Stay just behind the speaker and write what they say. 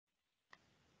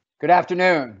Good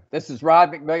afternoon. This is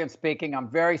Rod McMillian speaking. I'm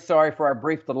very sorry for our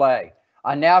brief delay.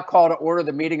 I now call to order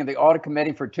the meeting of the Audit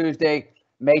Committee for Tuesday,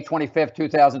 May 25th,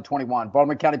 2021.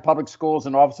 Baltimore County Public Schools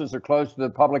and offices are closed to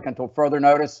the public until further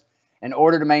notice in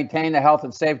order to maintain the health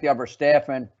and safety of our staff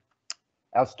and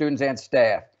our students and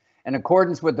staff. In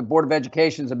accordance with the Board of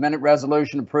Education's amended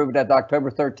resolution approved at the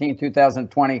October 13,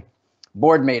 2020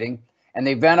 board meeting, in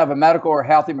the event of a medical or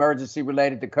health emergency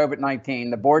related to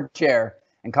COVID-19, the board chair,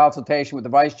 in consultation with the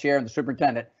vice chair and the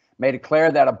superintendent, may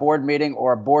declare that a board meeting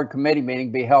or a board committee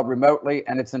meeting be held remotely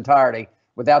in its entirety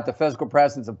without the physical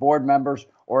presence of board members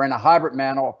or in a hybrid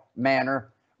manner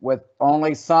with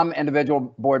only some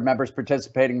individual board members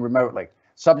participating remotely,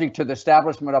 subject to the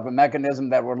establishment of a mechanism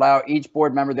that will allow each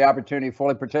board member the opportunity to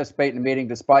fully participate in the meeting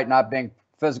despite not being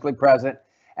physically present,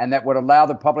 and that would allow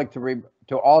the public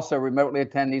to also remotely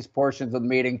attend these portions of the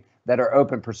meeting that are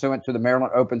open pursuant to the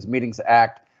Maryland Opens Meetings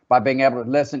Act by being able to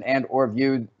listen and or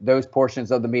view those portions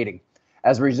of the meeting.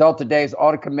 As a result, today's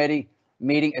Audit Committee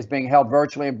meeting is being held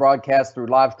virtually and broadcast through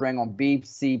live streaming on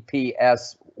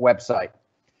BCPS website.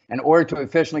 In order to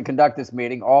efficiently conduct this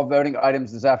meeting, all voting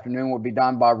items this afternoon will be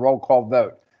done by roll call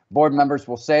vote. Board members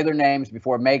will say their names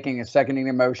before making and seconding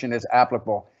a motion as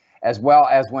applicable, as well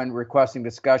as when requesting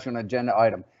discussion on an agenda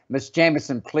item. Ms.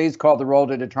 Jamison, please call the roll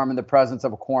to determine the presence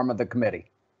of a quorum of the committee.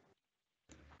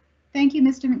 Thank you,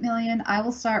 Mr. McMillian. I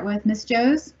will start with Ms.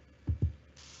 Joes.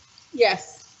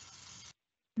 Yes.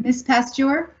 Ms.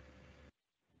 Pasteur.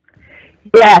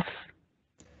 Yes.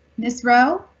 Ms.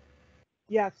 Rowe.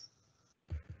 Yes.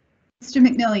 Mr.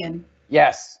 McMillian.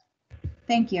 Yes.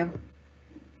 Thank you.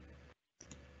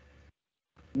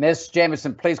 Ms.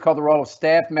 Jamison, please call the roll of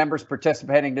staff members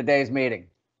participating in today's meeting.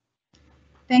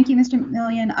 Thank you, Mr.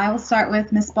 McMillian. I will start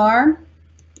with Ms. Barr.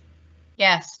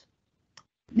 Yes.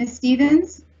 Ms.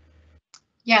 Stevens.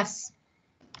 Yes.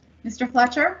 Mr.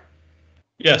 Fletcher.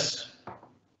 Yes.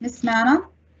 Ms. Manna.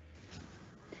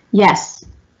 Yes.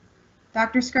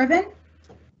 Dr. Scriven.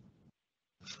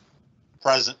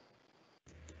 Present.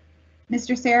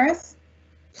 Mr. Saris.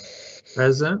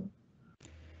 Present.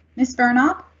 Ms.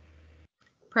 Burnop.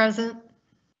 Present.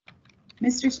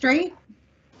 Mr. Straight.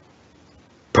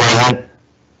 Present.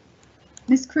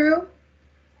 Ms. Crew.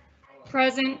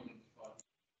 Present.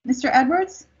 Mr.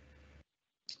 Edwards.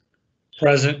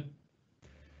 Present.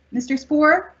 Mr.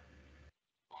 Spoor.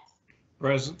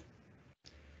 Present.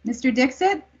 Mr.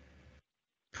 Dixit.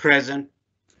 Present.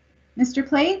 Mr.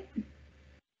 Plate.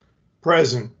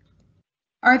 Present.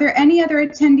 Are there any other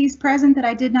attendees present that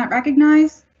I did not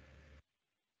recognize?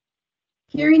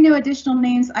 Hearing no additional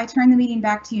names, I turn the meeting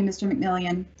back to you, Mr.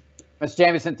 McMillian. Ms.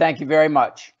 Jamison, thank you very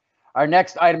much. Our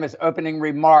next item is opening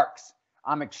remarks.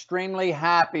 I'm extremely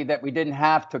happy that we didn't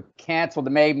have to cancel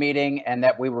the May meeting and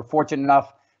that we were fortunate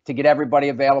enough to get everybody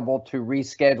available to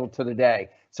reschedule to the day.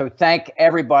 So thank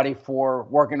everybody for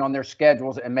working on their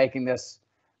schedules and making this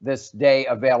day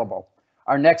available.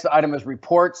 Our next item is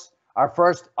reports. Our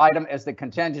first item is the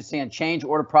contingency and change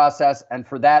order process, and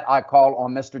for that I call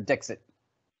on Mr. Dixit.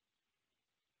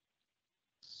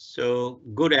 So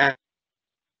good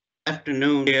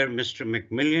afternoon, dear Mr.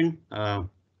 McMillian,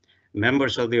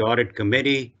 members of the Audit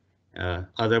Committee,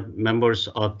 other members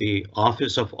of the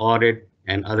Office of Audit,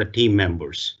 and other team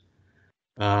members.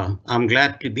 I'm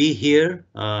glad to be here.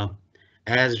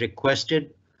 As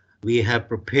requested, we have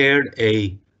prepared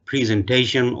a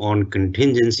presentation on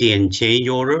contingency and change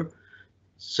order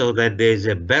so that there's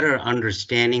a better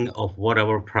understanding of what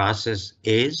our process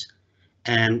is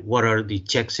and what are the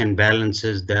checks and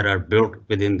balances that are built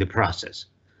within the process.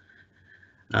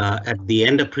 At the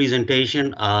end of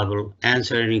presentation, I will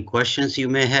answer any questions you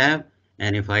may have,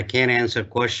 and if I can't answer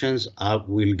questions, I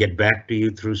will get back to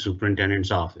you through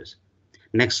Superintendent's office.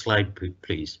 Next slide,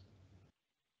 please.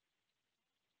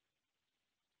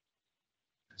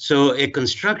 So a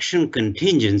construction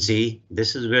contingency,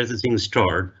 this is where the things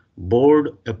start.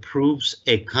 Board approves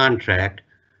a contract,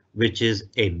 which is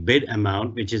a bid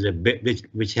amount, which is a bid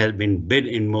which has been bid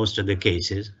in most of the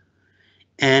cases.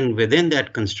 And within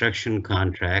that construction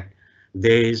contract,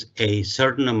 there is a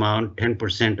certain amount,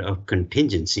 10% of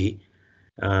contingency,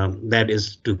 that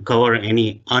is to cover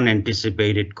any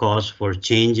unanticipated costs for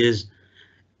changes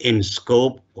in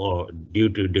scope or due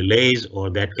to delays or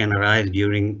that can arise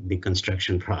during the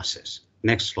construction process.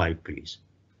 Next slide, please.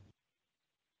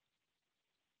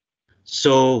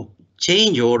 So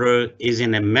change order is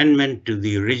an amendment to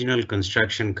the original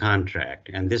construction contract,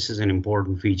 and this is an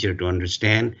important feature to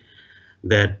understand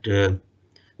that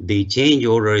the change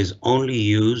order is only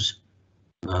used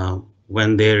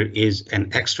when there is an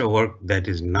extra work that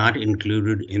is not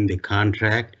included in the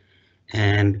contract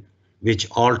and which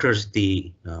alters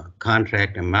the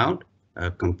contract amount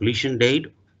completion date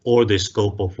or the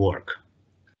scope of work.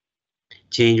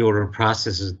 Change order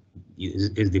process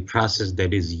is the process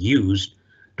that is used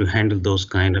to handle those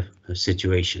kind of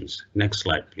situations. Next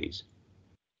slide, please.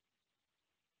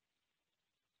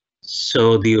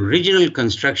 So the original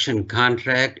construction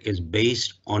contract is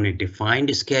based on a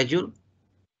defined schedule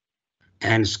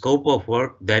and scope of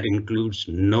work that includes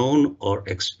known or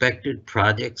expected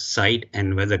project, site,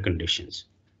 and weather conditions.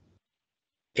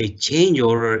 A change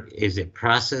order is a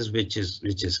process which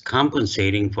is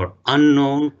compensating for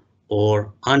unknown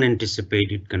or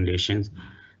unanticipated conditions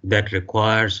that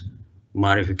requires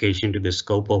modification to the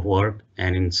scope of work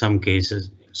and in some cases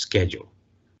schedule.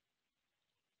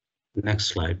 Next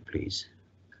slide, please.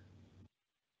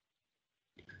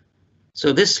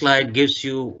 So this slide gives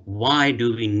you why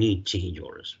do we need change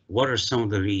orders? What are some of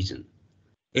the reasons?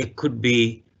 It could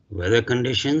be weather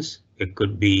conditions. It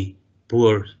could be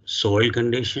poor soil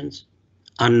conditions,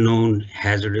 unknown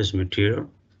hazardous material.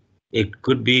 It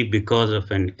could be because of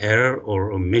an error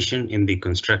or omission in the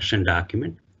construction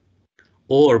document,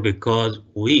 or because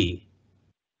we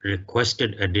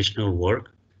requested additional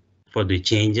work for the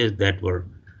changes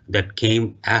that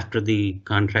came after the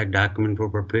contract document were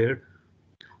prepared,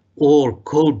 or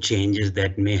code changes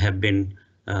that may have been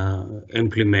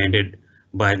implemented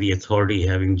by the authority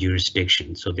having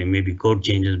jurisdiction. So there may be code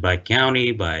changes by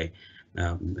county, by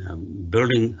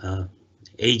building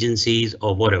agencies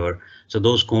or whatever. So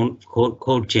those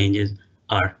code changes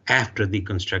are after the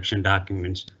construction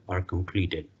documents are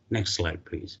completed. Next slide,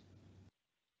 please.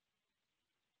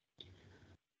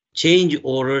 Change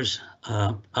orders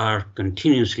are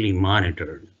continuously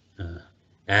monitored.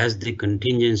 As the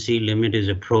contingency limit is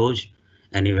approached,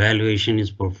 an evaluation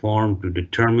is performed to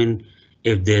determine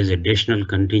if there's additional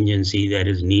contingency that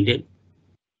is needed.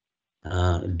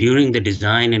 During the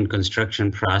design and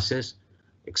construction process,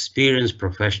 experienced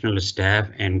professional staff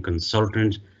and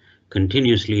consultants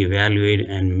continuously evaluate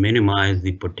and minimize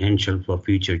the potential for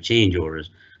future change orders.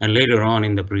 And later on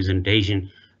in the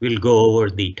presentation, we'll go over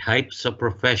the types of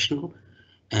professional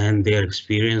and their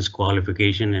experience,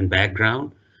 qualification, and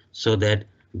background, so that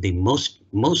the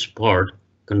most part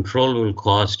controllable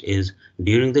cost is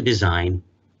during the design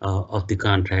of the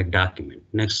contract document.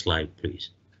 Next slide,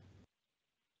 please.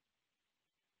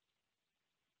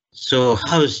 So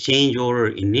how is change order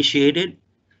initiated?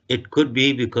 It could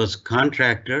be because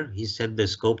contractor, he said the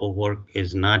scope of work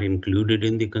is not included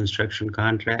in the construction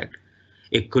contract.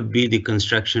 It could be the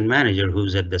construction manager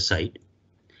who's at the site.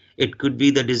 It could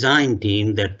be the design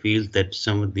team that feels that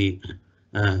some of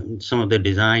the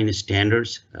design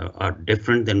standards are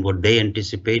different than what they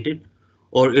anticipated,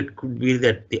 or it could be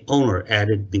that the owner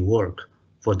added the work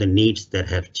for the needs that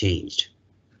have changed.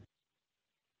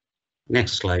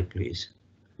 Next slide, please.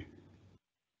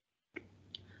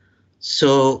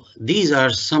 So these are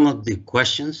some of the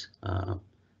questions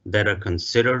that are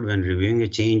considered when reviewing a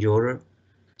change order.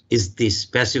 Is the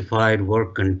specified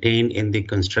work contained in the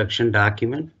construction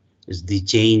document? Is the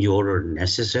change order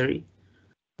necessary?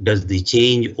 Does the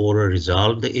change order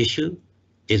resolve the issue?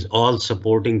 Is all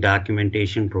supporting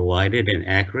documentation provided and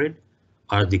accurate?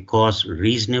 Are the costs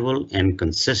reasonable and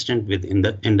consistent with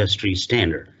the industry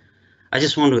standard? I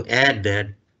just want to add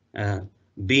that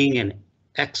being an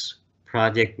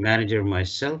ex-project manager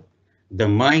myself, the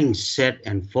mindset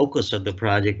and focus of the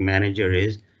project manager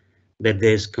is that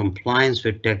there's compliance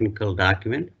with technical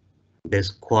document, there's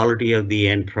quality of the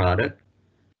end product.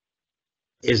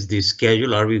 Is the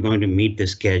schedule, are we going to meet the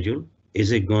schedule?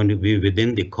 Is it going to be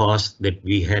within the cost that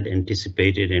we had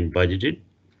anticipated and budgeted?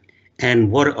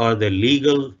 And what are the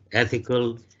legal,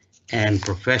 ethical, and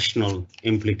professional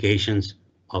implications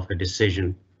of a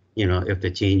decision, if the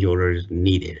change order is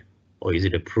needed, or is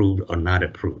it approved or not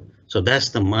approved? So that's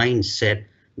the mindset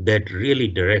that really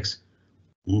directs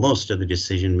most of the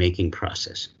decision-making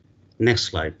process. Next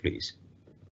slide, please.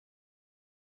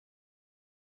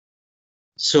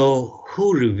 So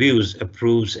who reviews,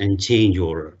 approves, and change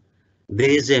order? There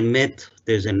is a myth,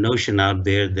 there's a notion out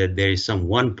there that there is some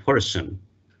one person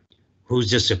who's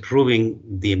just approving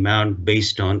the amount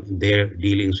based on their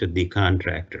dealings with the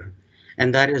contractor.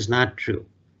 And that is not true.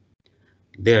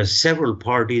 There are several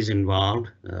parties involved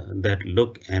that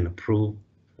look and approve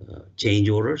change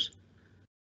orders.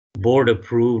 Board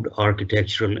approved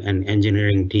architectural and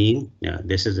engineering team.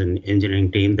 This is an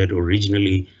engineering team that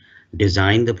originally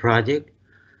designed the project.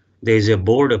 There's a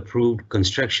board approved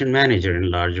construction manager in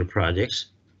larger projects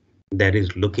that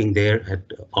is looking there at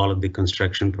all of the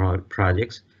construction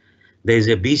projects. There's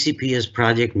a BCPS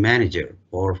project manager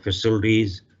or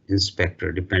facilities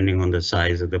inspector, depending on the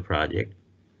size of the project.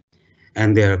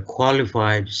 And there are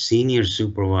qualified senior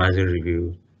supervisor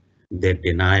review they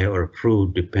deny or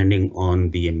approve depending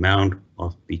on the amount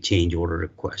of the change order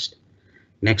request.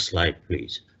 Next slide,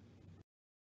 please.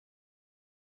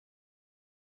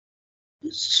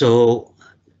 So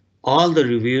all the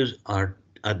reviews are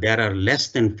that are less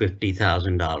than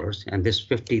 $50,000, and this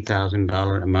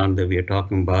 $50,000 amount that we are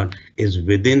talking about is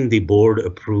within the board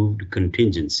approved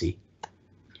contingency.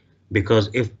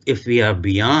 Because if we are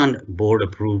beyond board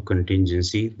approved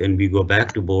contingency, then we go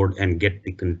back to board and get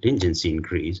the contingency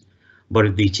increase. But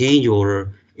if the change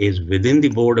order is within the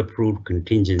board approved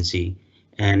contingency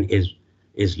and is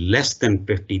less than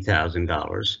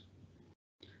 $50,000,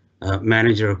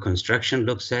 manager of construction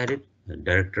looks at it. The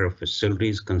director of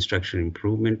facilities construction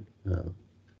improvement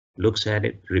looks at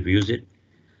it, reviews it.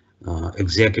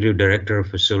 Executive director of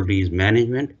facilities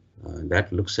management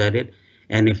that looks at it.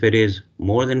 And if it is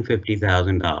more than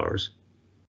 $50,000,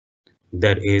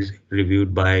 that is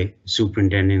reviewed by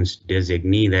superintendent's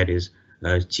designee, that is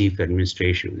chief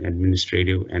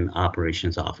administrative and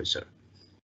operations officer.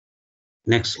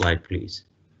 Next slide, please.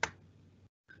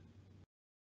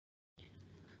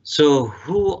 So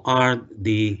who are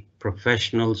the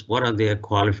professionals? What are their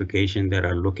qualifications that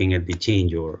are looking at the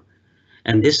change order?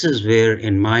 And this is where,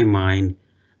 in my mind,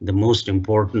 the most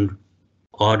important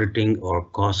auditing or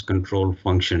cost control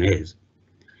function is.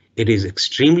 It is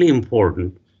extremely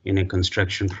important in a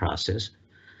construction process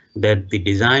that the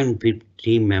design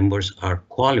team members are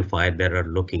qualified that are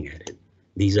looking at it.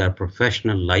 These are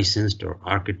professional licensed or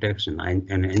architects and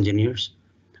engineers.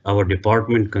 Our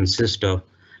department consists of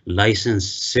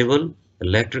licensed civil,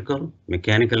 electrical,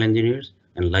 mechanical engineers,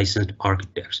 and licensed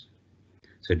architects.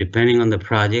 So depending on the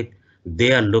project,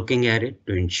 they are looking at it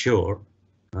to ensure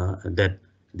that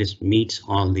this meets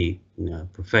all the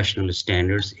professional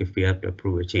standards if we have to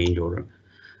approve a change order.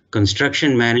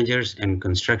 Construction managers and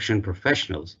construction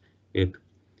professionals with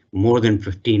more than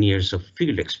 15 years of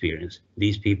field experience.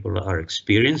 These people are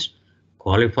experienced,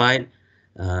 qualified,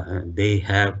 they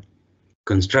have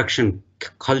construction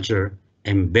culture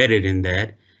embedded in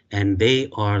that, and they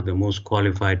are the most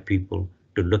qualified people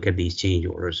to look at these change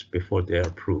orders before they are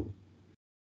approved.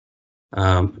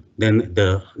 Then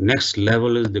the next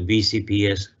level is the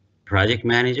BCPS project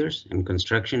managers and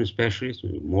construction specialists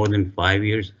with more than 5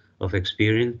 years of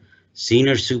experience.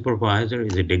 Senior supervisor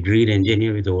is a degreed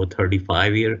engineer with over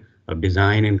 35 years of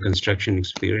design and construction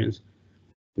experience.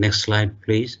 Next slide,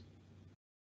 please.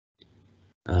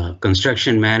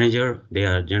 Construction manager, they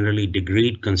are generally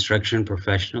degreed construction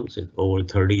professionals with over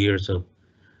 30 years of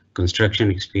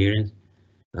construction experience.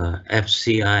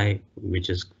 FCI, which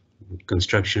is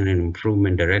Construction and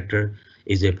Improvement Director,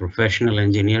 is a professional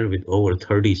engineer with over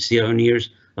 37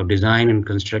 years of design and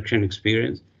construction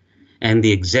experience. And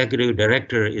the executive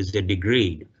director is a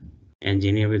degreed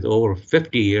engineer with over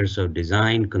 50 years of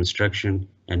design, construction,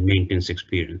 and maintenance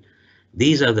experience.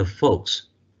 These are the folks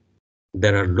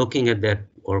that are looking at that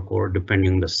work order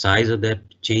depending on the size of that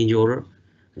change order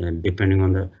and depending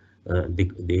on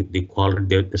the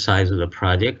quality, the size of the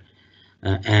project.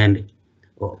 And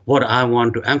what I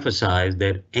want to emphasize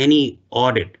that any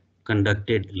audit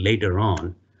conducted later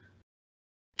on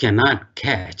cannot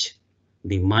catch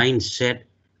the mindset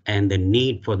and the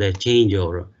need for that change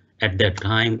order at that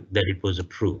time that it was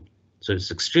approved. So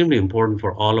it's extremely important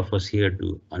for all of us here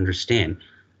to understand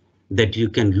that you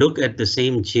can look at the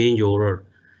same change order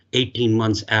 18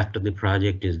 months after the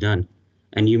project is done,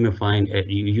 and you may find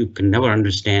you can never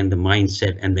understand the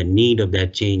mindset and the need of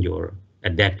that change order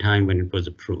at that time when it was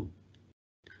approved.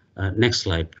 Next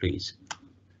slide, please.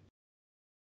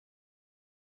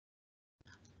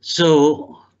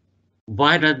 So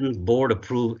why doesn't board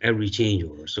approve every change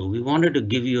order? So we wanted to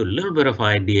give you a little bit of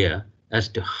idea as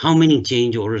to how many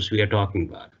change orders we are talking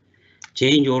about.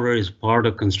 Change order is part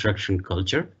of construction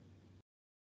culture.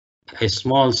 A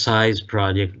small size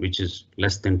project, which is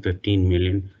less than 15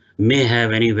 million, may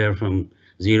have anywhere from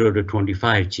 0 to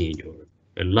 25 change orders.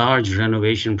 A large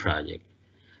renovation project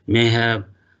may have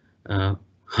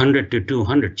 100 to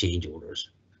 200 change orders.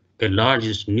 A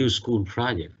largest new school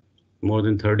project, more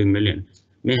than 30 million,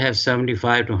 may have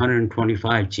 75 to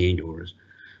 125 change orders.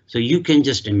 So you can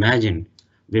just imagine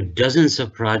with dozens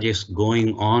of projects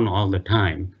going on all the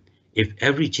time, if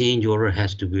every change order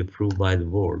has to be approved by the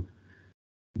board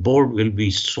will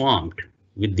be swamped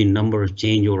with the number of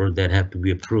change orders that have to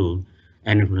be approved,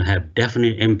 and it will have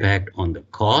definite impact on the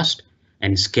cost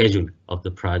and schedule of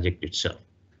the project itself.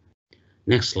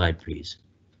 Next slide, please.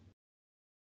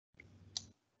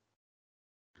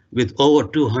 With over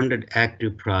 200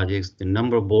 active projects, the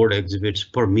number of board exhibits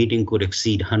per meeting could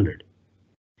exceed 100.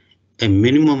 A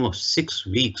minimum of 6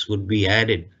 weeks would be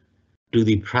added to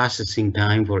the processing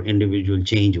time for individual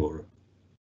change order.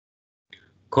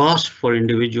 Cost for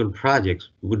individual projects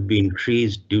would be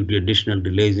increased due to additional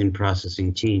delays in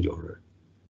processing change order.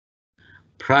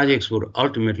 Projects would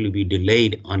ultimately be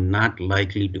delayed or not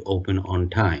likely to open on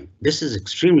time. This is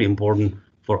extremely important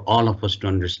for all of us to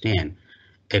understand.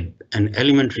 An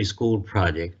elementary school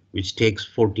project, which takes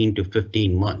 14 to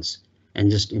 15 months, and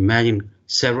just imagine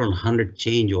several hundred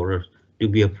change orders to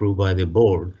be approved by the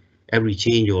board. Every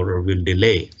change order will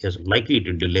delay, is likely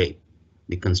to delay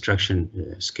the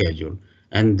construction schedule.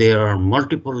 And there are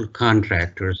multiple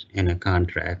contractors in a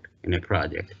contract, in a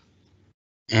project.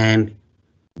 And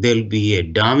there'll be a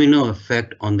domino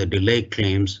effect on the delay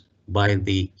claims by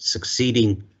the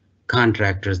succeeding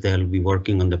contractors that will be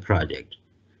working on the project.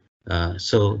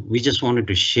 So we just wanted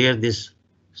to share this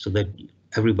so that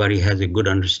everybody has a good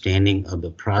understanding of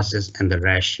the process and the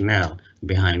rationale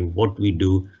behind what we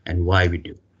do and why we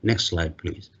do. Next slide,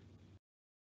 please.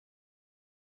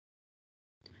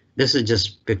 This is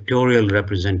just pictorial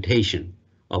representation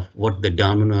of what the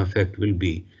domino effect will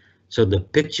be. So the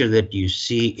picture that you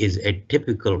see is a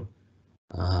typical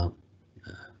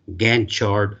Gantt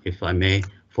chart, if I may,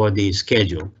 for the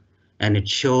schedule, and it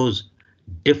shows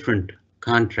different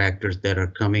contractors that are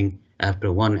coming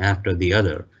after one after the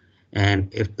other. And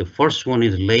if the first one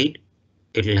is late,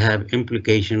 it'll have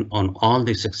implication on all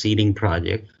the succeeding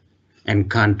projects,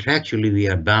 and contractually we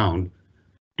are bound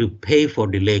to pay for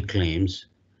delay claims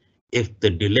if the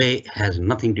delay has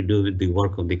nothing to do with the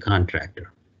work of the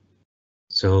contractor.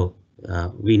 So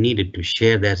we needed to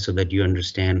share that so that you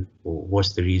understand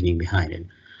what's the reasoning behind it.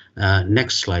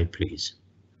 Next slide, please.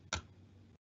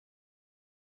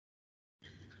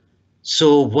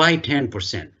 So why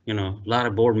 10%? You know, a lot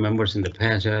of board members in the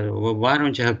past said, well, why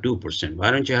don't you have 2%? Why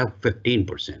don't you have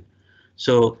 15%?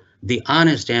 So the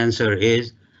honest answer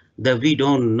is that we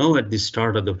don't know at the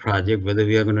start of the project whether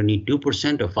we are going to need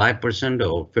 2% or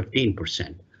 5% or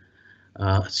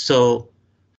 15%. So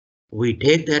we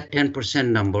take that 10%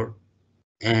 number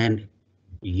and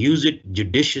use it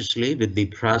judiciously with the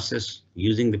process,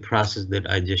 using the process that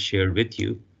I just shared with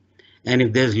you. And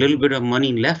if there's a little bit of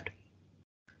money left,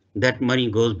 that money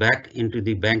goes back into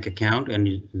the bank account and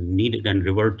is needed and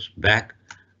reverts back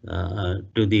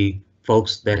to the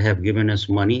folks that have given us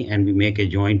money, and we make a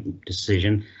joint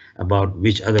decision about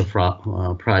which other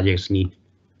projects need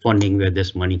funding where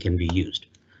this money can be used.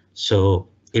 So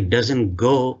it doesn't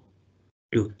go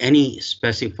to any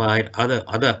specified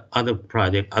other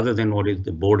project other than what is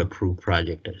the board approved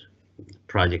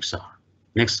projects are.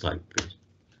 Next slide, please.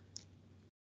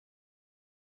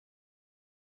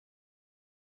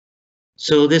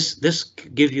 So this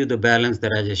gives you the balance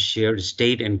that I just shared,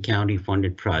 state and county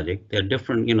funded project. They're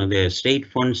different, you know, they're state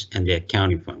funds and they're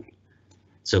county funds.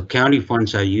 So county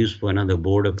funds are used for another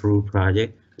board approved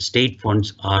project. State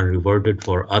funds are reverted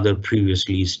for other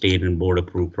previously state and board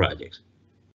approved projects.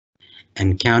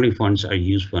 And county funds are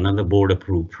used for another board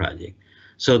approved project.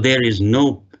 So there is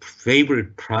no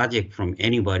favorite project from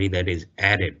anybody that is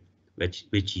added,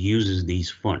 which uses these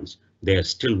funds. They are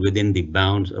still within the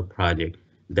bounds of project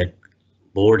that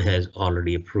board has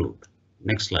already approved.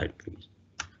 Next slide, please.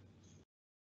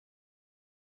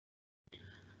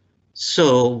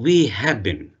 So we have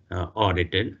been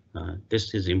audited.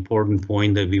 This is an important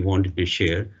point that we wanted to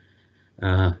share.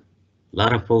 A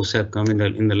lot of folks have come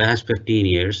in the last 15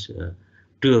 years.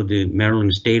 Two of the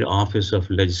Maryland State Office of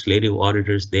Legislative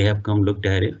Auditors, they have come looked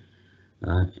at it.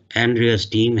 Andrea's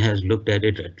team has looked at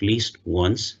it at least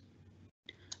once.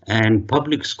 And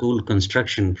Public School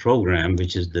Construction Program,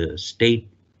 which is the state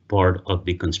part of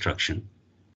the construction,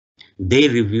 they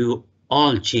review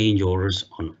all change orders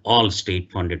on all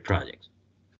state funded projects.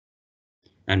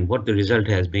 And what the result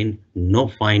has been, no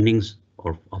findings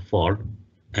or fault,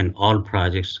 and all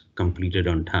projects completed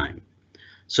on time.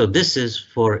 So this is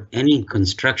for any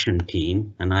construction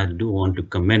team, and I do want to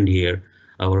commend here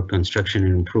our construction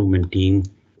and improvement team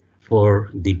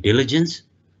for the diligence,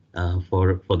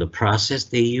 for the process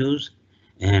they use,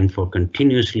 and for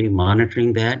continuously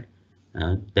monitoring that,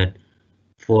 that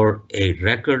for a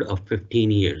record of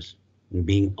 15 years,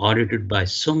 being audited by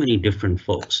so many different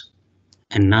folks,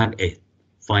 and not a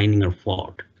finding or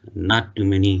fault. Not too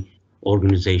many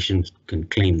organizations can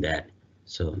claim that.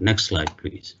 So next slide,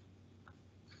 please.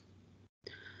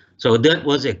 So that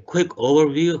was a quick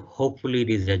overview. Hopefully it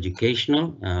is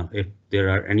educational. If there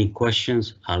are any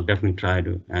questions, I'll definitely try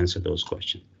to answer those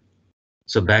questions.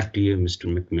 So back to you, Mr.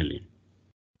 McMillian.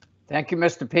 Thank you,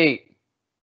 Mr. Pete.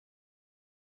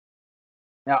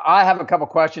 Now I have a couple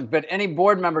questions, but any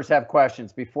board members have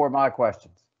questions before my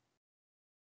questions?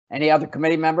 Any other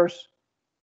committee members?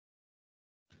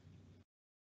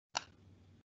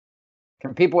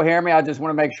 Can people hear me? I just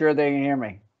want to make sure they can hear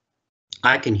me.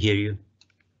 I can hear you.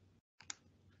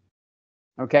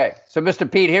 Okay, so Mr.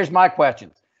 Pete, here's my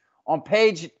questions. On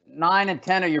page 9 and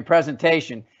 10 of your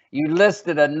presentation, you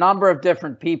listed a number of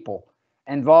different people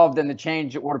involved in the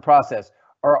change order process.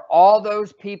 Are all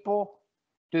those people,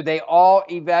 do they all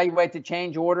evaluate the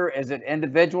change order? Is it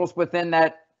individuals within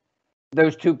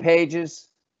those 2 pages?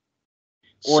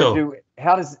 Or So,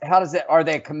 how does that, are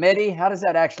they a committee? How does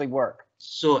that actually work?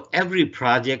 so every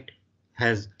project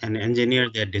has an engineer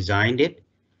that designed it.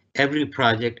 Every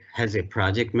project has a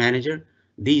project manager.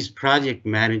 These project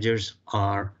managers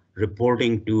are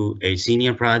reporting to a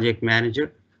senior project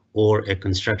manager or a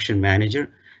construction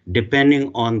manager,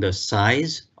 depending on the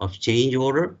size of change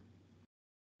order.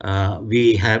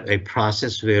 We have a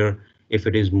process where if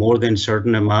it is more than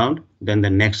certain amount, then the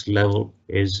next level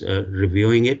is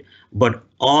reviewing it. But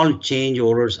all change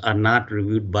orders are not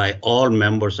reviewed by all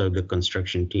members of the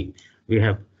construction team. We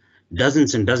have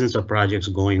dozens and dozens of projects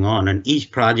going on, and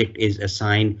each project is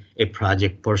assigned a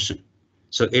project person.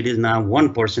 So it is now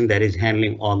one person that is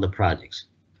handling all the projects.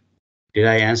 Did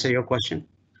I answer your question?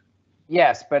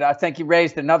 Yes, but I think you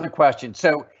raised another question.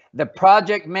 So the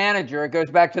project manager, it goes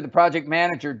back to the project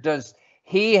manager. Does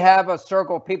he have a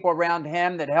circle of people around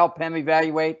him that help him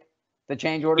evaluate the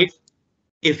change orders?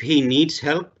 If he needs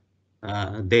help,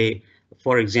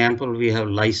 for example, we have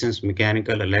licensed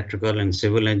mechanical, electrical, and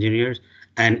civil engineers.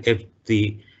 And if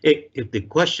the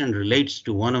question relates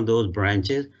to one of those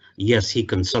branches, yes, he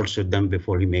consults with them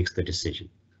before he makes the decision.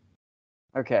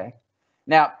 Okay.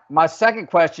 Now, my second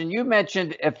question, you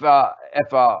mentioned if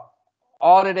a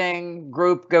auditing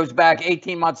group goes back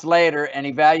 18 months later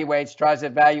and tries to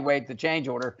evaluate the change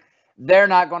order, they're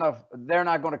not going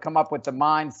to come up with the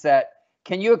mindset.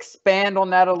 Can you expand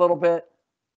on that a little bit?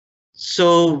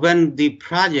 So when the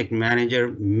project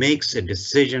manager makes a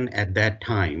decision at the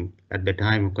time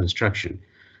of construction,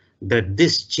 that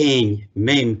this change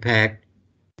may impact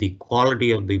the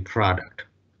quality of the product.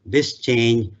 This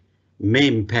change may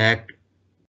impact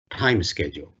time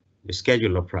schedule, the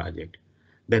schedule of project,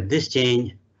 that this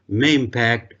change may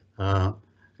impact,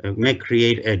 may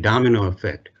create a domino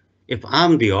effect. If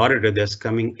I'm the auditor that's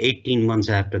coming 18 months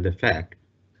after the fact,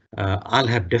 I'll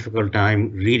have difficult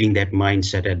time reading that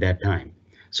mindset at that time.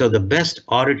 So the best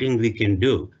auditing we can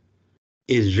do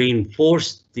is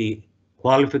reinforce the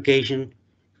qualification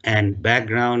and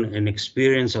background and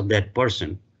experience of that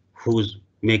person who's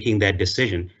making that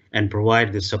decision and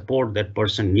provide the support that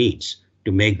person needs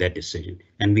to make that decision.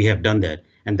 And we have done that.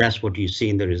 And that's what you see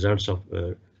in the results of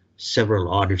several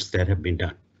audits that have been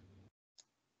done.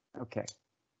 Okay.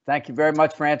 Thank you very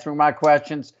much for answering my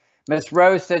questions. Ms.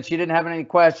 Rose said she didn't have any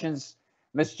questions.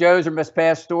 Ms. Joes or Ms.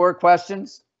 Pastor,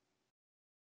 questions?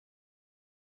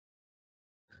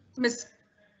 Mr.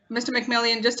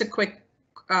 McMillian, just a quick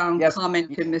Yes,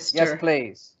 comment to Mr. Yes,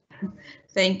 please.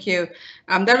 Thank you.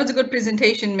 That was a good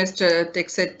presentation, Mr.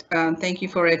 Dixit. Thank you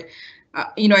for it.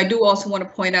 I do also want to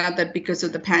point out that because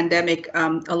of the pandemic,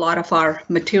 a lot of our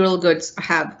material goods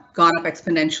have gone up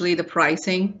exponentially, the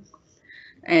pricing,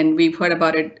 and we've heard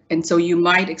about it. And so you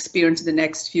might experience the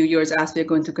next few years as we're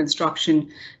going through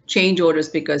construction change orders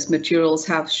because materials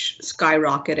have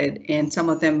skyrocketed and some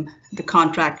of them, the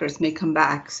contractors may come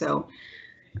back. So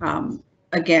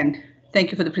again,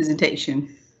 thank you for the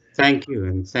presentation. Thank you,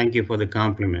 and thank you for the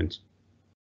compliments.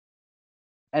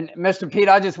 And Mr. Pete,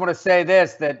 I just want to say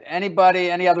this, that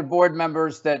any other board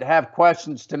members that have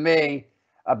questions to me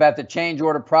about the change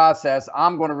order process,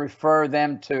 I'm going to refer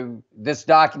them to this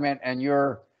document and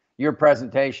your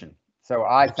presentation. So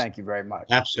I thank you very much.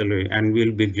 Absolutely, and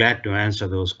we'll be glad to answer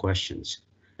those questions.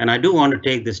 And I do want to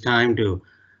take this time to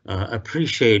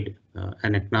appreciate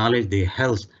and acknowledge the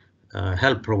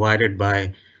help provided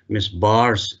by Ms.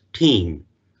 Barr's team,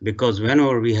 because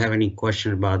whenever we have any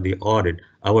question about the audit,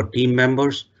 our team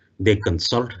members, they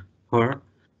consult her,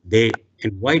 they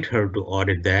invite her to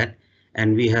audit that,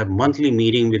 and we have monthly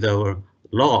meeting with our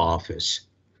law office.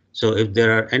 So if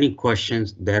there are any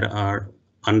questions that are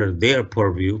under their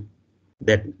purview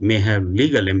that may have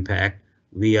legal impact,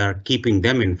 we are keeping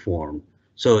them informed.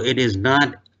 So it is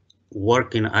not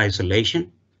work in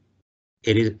isolation.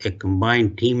 It is a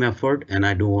combined team effort, and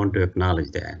I do want to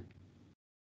acknowledge that.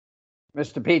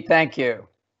 Mr. Pete, thank you.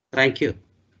 Thank you.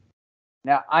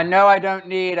 Now, I know I don't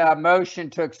need a motion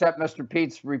to accept Mr.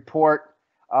 Pete's report,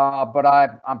 but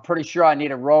I'm pretty sure I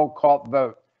need a roll call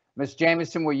vote. Ms.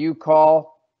 Jamison, will you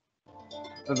call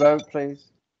the vote, please?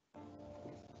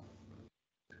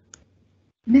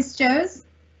 Ms. Joes?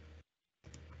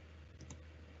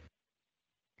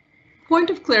 Point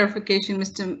of clarification,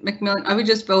 Mr. McMillan, are we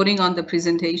just voting on the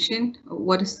presentation?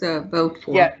 What is the vote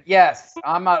for? Yeah, yes,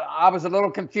 I was a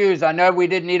little confused. I know we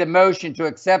didn't need a motion to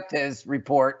accept his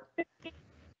report.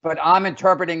 but I'm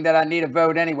interpreting that I need a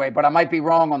vote anyway, but I might be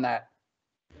wrong on that.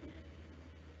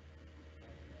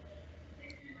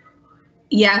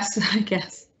 Yes, I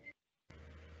guess.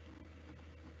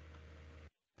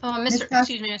 Ms. Cox-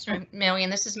 Excuse me, Mr. McMillian,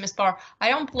 this is Ms. Barr. I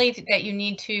don't believe that you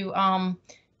need to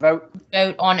Vote.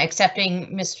 vote on accepting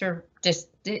Mr.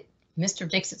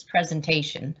 Dixit's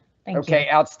presentation. Thank you. Okay,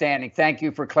 outstanding. Thank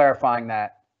you for clarifying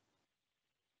that.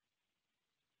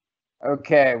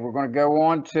 Okay, we're going to go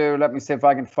on to, let me see if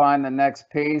I can find the next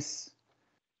piece.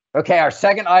 Okay, our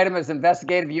second item is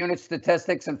investigative unit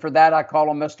statistics, and for that I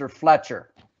call on Mr. Fletcher.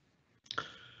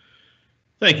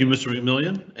 Thank you, Mr.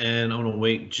 McMillian, and I'm going to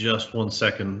wait just 1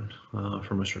 second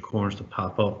for Mr. Corns to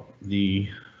pop up the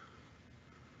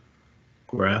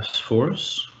graphs for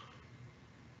us.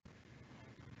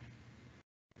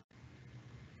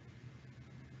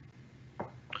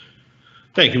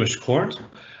 Thank you, Mr. Corns.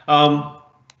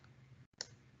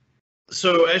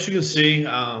 So as you can see,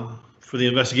 for the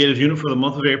investigative unit for the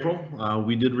month of April,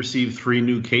 we did receive 3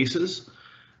 new cases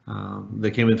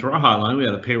that came in through our hotline. We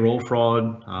had a payroll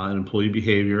fraud, an employee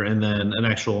behavior, and then an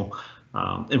actual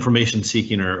information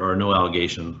seeking or no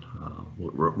allegation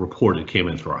reported came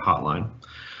in through our hotline.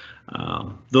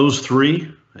 Those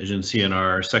 3, as you can see in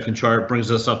our second chart,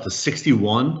 brings us up to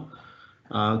 61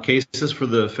 cases for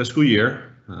the fiscal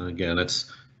year. Again,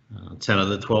 it's 10 of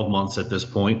the 12 months at this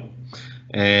point.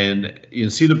 And you can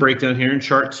see the breakdown here in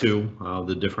chart 2,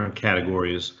 the different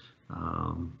categories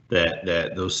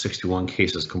that those 61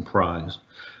 cases comprise.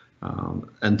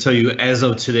 And tell you, as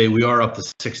of today, we are up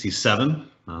to 67.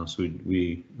 So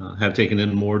we have taken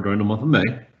in more during the month of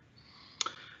May.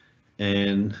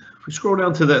 And if we scroll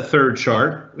down to that third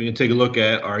chart, we can take a look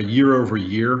at our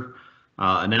year-over-year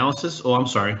analysis. Oh, I'm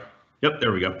sorry. Yep,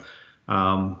 there we go.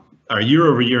 Our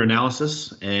year-over-year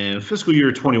analysis, and fiscal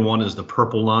year 21 is the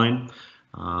purple line.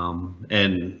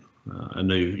 And I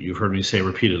know you've heard me say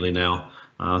repeatedly now,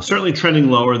 certainly trending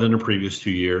lower than the previous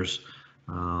 2 years,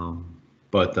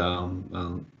 but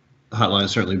the hotline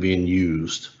is certainly being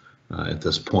used at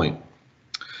this point.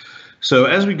 So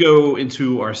as we go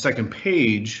into our second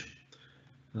page,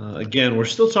 again, we're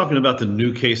still talking about the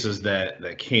new cases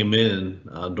that came in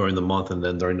during the month and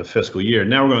then during the fiscal year.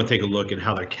 Now we're going to take a look at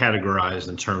how they're categorized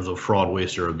in terms of fraud,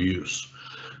 waste, or abuse.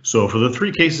 So for the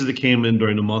 3 cases that came in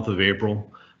during the month of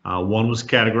April, 1 was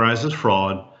categorized as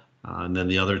fraud, and then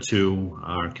the other 2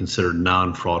 are considered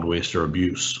non-fraud, waste, or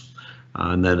abuse.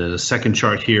 And then in the second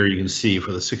chart here, you can see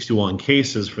for the 61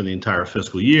 cases for the entire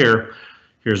fiscal year,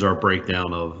 here's our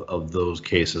breakdown of those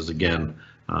cases. Again,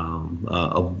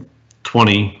 of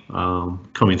 20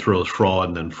 coming through as fraud,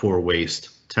 and then 4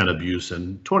 waste, 10 abuse,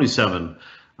 and 27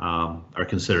 are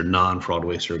considered non-fraud,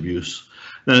 waste, or abuse.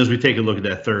 Then as we take a look at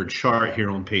that third chart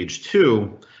here on page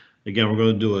 2, again, we're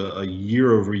going to do a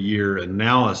year-over-year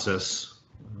analysis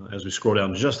as we scroll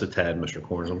down just a tad, Mr.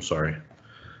 Corns, I'm sorry.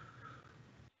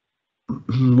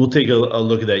 We'll take a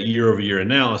look at that year-over-year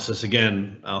analysis.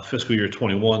 Again, fiscal year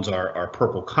 21's our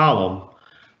purple column.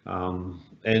 And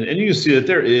you can see that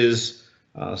there is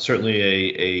certainly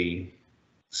a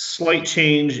slight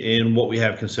change in what we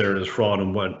have considered as fraud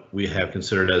and what we have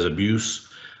considered as abuse.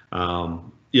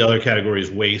 The other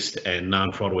categories, waste and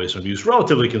non-fraud, waste, and abuse,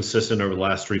 relatively consistent over the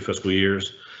last 3 fiscal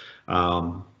years.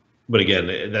 But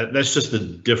again, that's just the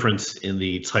difference in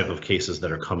the type of cases that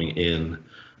are coming in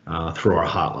through our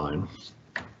hotline.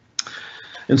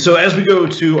 And so as we go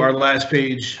to our last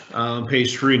page,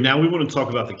 page 3, now we want to talk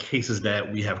about the cases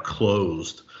that we have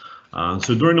closed.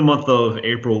 So during the month of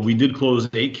April, we did close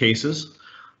 8 cases.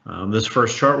 This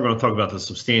first chart, we're going to talk about the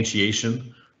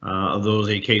substantiation of those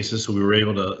 8 cases. So we were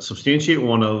able to substantiate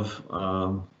 1 of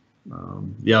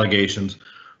the allegations.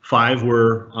 5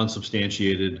 were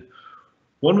unsubstantiated.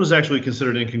 1 was actually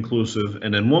considered inconclusive,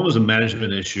 and then 1 was a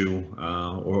management issue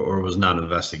or was not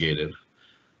investigated.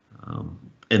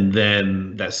 And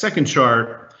then that second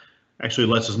chart actually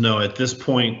lets us know at this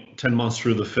point, 10 months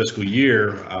through the fiscal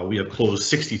year, we have closed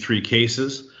 63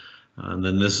 cases. And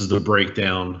then this is the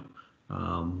breakdown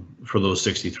for those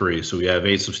 63. So we have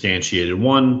 8 substantiated,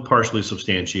 1 partially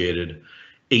substantiated,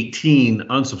 18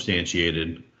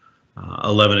 unsubstantiated,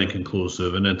 11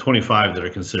 inconclusive, and then 25 that are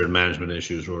considered management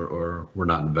issues or were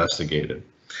not investigated.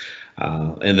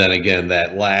 And then again,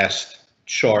 that last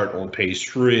chart on page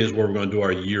 3 is where we're going to do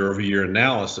our year-over-year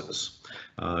analysis.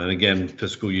 And again,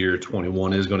 fiscal year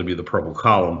 21 is going to be the purple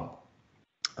column.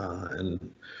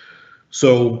 And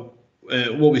so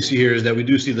what we see here is that we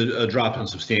do see a drop in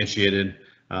substantiated,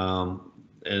 and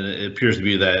it appears to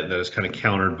be that is kind of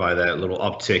countered by that little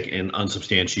uptick in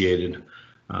unsubstantiated.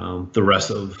 The rest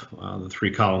of the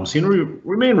 3 columns seem to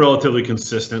remain relatively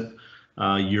consistent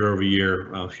year over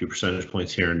year, a few percentage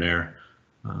points here and there.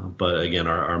 But again,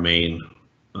 our main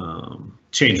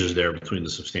changes there between the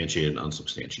substantiated and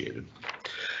unsubstantiated.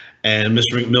 And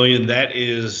Mr. McMillian, that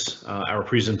is our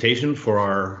presentation for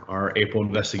our April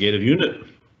investigative unit.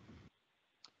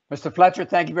 Mr. Fletcher,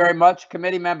 thank you very much.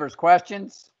 Committee members,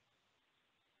 questions?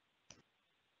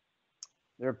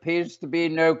 There appears to be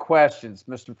no questions.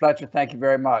 Mr. Fletcher, thank you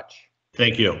very much.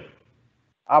 Thank you.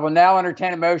 I will now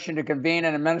entertain a motion to convene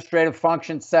an administrative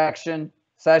function session.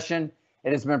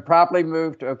 It has been properly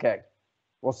moved. Okay.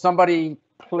 Will somebody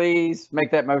please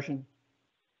make that motion?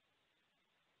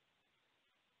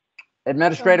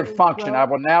 Administrative function. I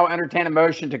will now entertain a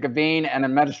motion to convene an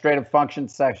administrative function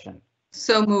session.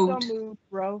 So moved. So moved,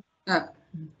 Rowe.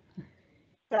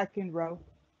 Second, Rowe.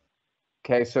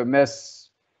 Okay, so Miss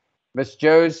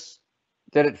Joes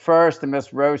did it first and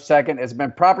Miss Rose second. It's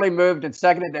been properly moved and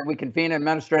seconded that we convene an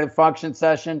administrative function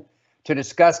session to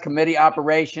discuss committee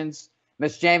operations.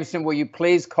 Ms. Jameson, will you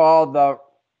please call the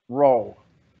roll?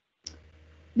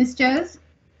 Ms. Joes?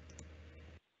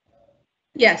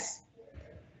 Yes.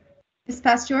 Ms.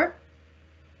 Pasteur?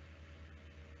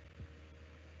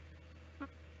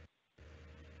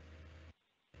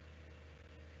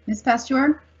 Ms.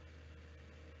 Pasteur?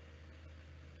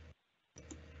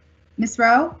 Ms.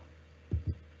 Rowe?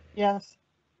 Yes.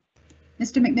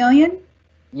 Mr. McMillian?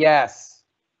 Yes.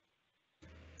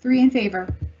 3 in favor.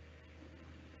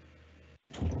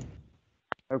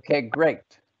 Okay, great.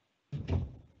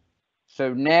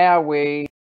 So now we